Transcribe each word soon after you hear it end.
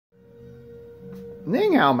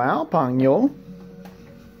Ning hao mao pangyo.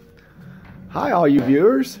 Hi all you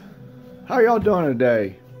viewers. How y'all doing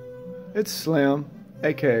today? It's Slim,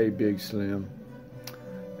 aka Big Slim.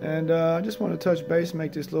 And I just want to touch base,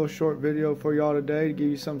 make this little short video for y'all today to give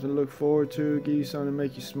you something to look forward to, give you something to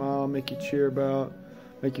make you smile, make you cheer about,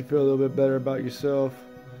 make you feel a little bit better about yourself.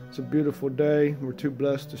 It's a beautiful day. We're too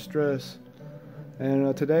blessed to stress.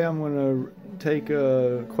 And today I'm going to take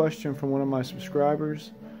a question from one of my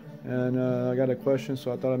subscribers. And I got a question,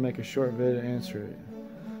 so I thought I'd make a short video to answer it.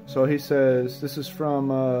 So he says, this is from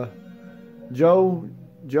Joe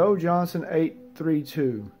Johnson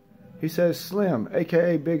 832. He says, Slim,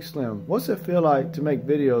 aka Big Slim, what's it feel like to make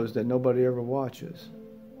videos that nobody ever watches?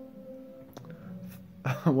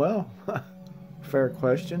 Well, fair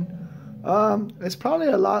question. It's probably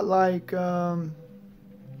a lot like, how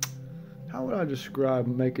would I describe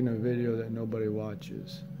making a video that nobody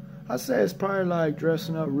watches? I'd say it's probably like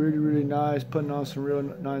dressing up really, really nice, putting on some real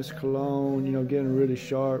nice cologne, you know, getting really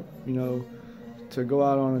sharp, you know, to go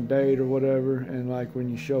out on a date or whatever, and like when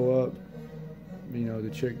you show up, you know, the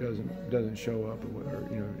chick doesn't show up or whatever,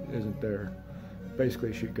 you know, isn't there.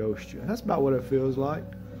 Basically, she ghosts you. That's about what it feels like.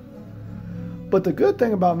 But the good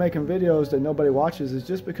thing about making videos that nobody watches is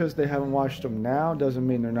just because they haven't watched them now doesn't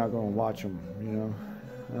mean they're not going to watch them, you know.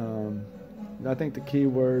 I think the key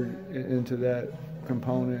word into that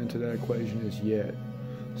component, into that equation is yet.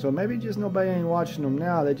 So maybe just nobody ain't watching them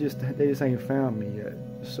now, they just ain't found me yet.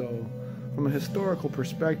 So from a historical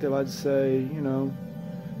perspective, I'd say, you know,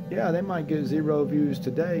 yeah, they might get 0 views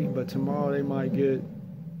today, but tomorrow they might get,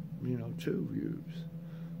 you know, 2 views.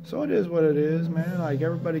 So it is what it is, man. Like,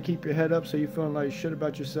 everybody keep your head up so you're feeling like shit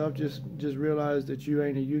about yourself. Just realize that you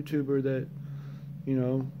ain't a YouTuber that, you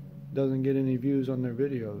know, doesn't get any views on their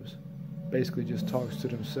videos. Basically just talks to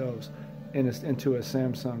themselves into a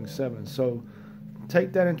Samsung 7. So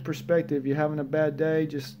take that into perspective. You're having a bad day,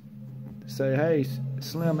 just say, hey,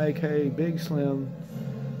 Slim, aka Big Slim,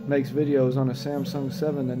 makes videos on a Samsung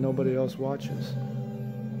 7 that nobody else watches.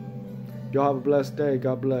 Y'all have a blessed day.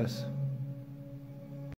 God bless.